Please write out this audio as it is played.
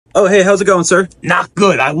Oh, hey, how's it going, sir? Not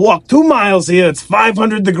good. I walked 2 miles here. It's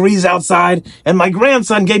 500 degrees outside, and my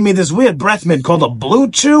grandson gave me this weird breath mint called a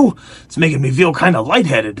Blue Chew. It's making me feel kind of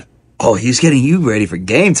lightheaded. Oh, he's getting you ready for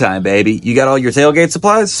game time, baby. You got all your tailgate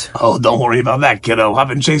supplies? Oh, don't worry about that, kiddo. I've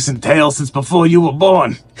been chasing tails since before you were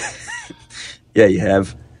born. Yeah, you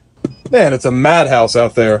have. Man, it's a madhouse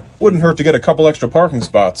out there. Wouldn't hurt to get a couple extra parking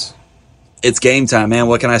spots. It's game time, man.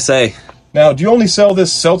 What can I say? Now, do you only sell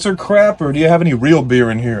this seltzer crap, or do you have any real beer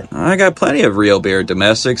in here? I got plenty of real beer,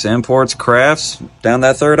 domestics, imports, crafts, down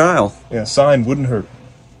that third aisle. Yeah, sign wouldn't hurt.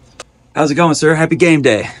 How's it going, sir? Happy game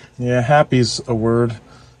day. Yeah, happy's a word.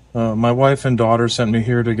 My wife and daughter sent me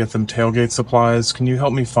here to get them tailgate supplies. Can you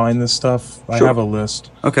help me find this stuff? I Sure. have a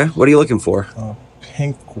list. Okay, what are you looking for?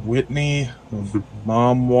 Pink Whitney,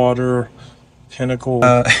 Mom Water, Pinnacle.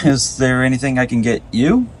 Is there anything I can get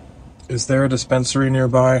you? Is there a dispensary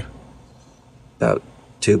nearby? About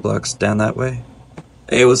 2 blocks down that way.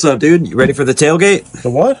 Hey, what's up, dude? You ready for the tailgate? The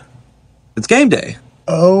what? It's game day.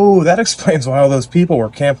 Oh, that explains why all those people were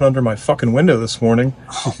camping under my fucking window this morning.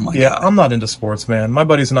 Oh my Yeah, god. I'm not into sports, man. My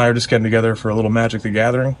buddies and I are just getting together for a little Magic the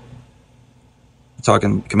Gathering.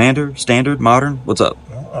 Talking commander, standard, modern? What's up?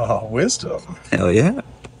 Oh, wisdom. Hell yeah.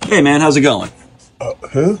 Hey, man, how's it going?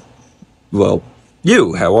 Who? Well,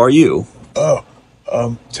 you. How are you?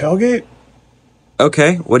 Tailgate?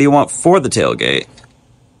 Okay, what do you want for the tailgate?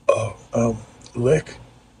 Lick?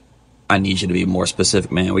 I need you to be more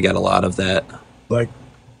specific, man. We got a lot of that. Like,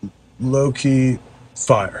 low-key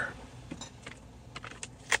fire.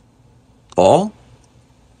 Ball?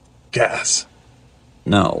 Gas.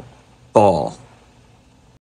 No. Ball.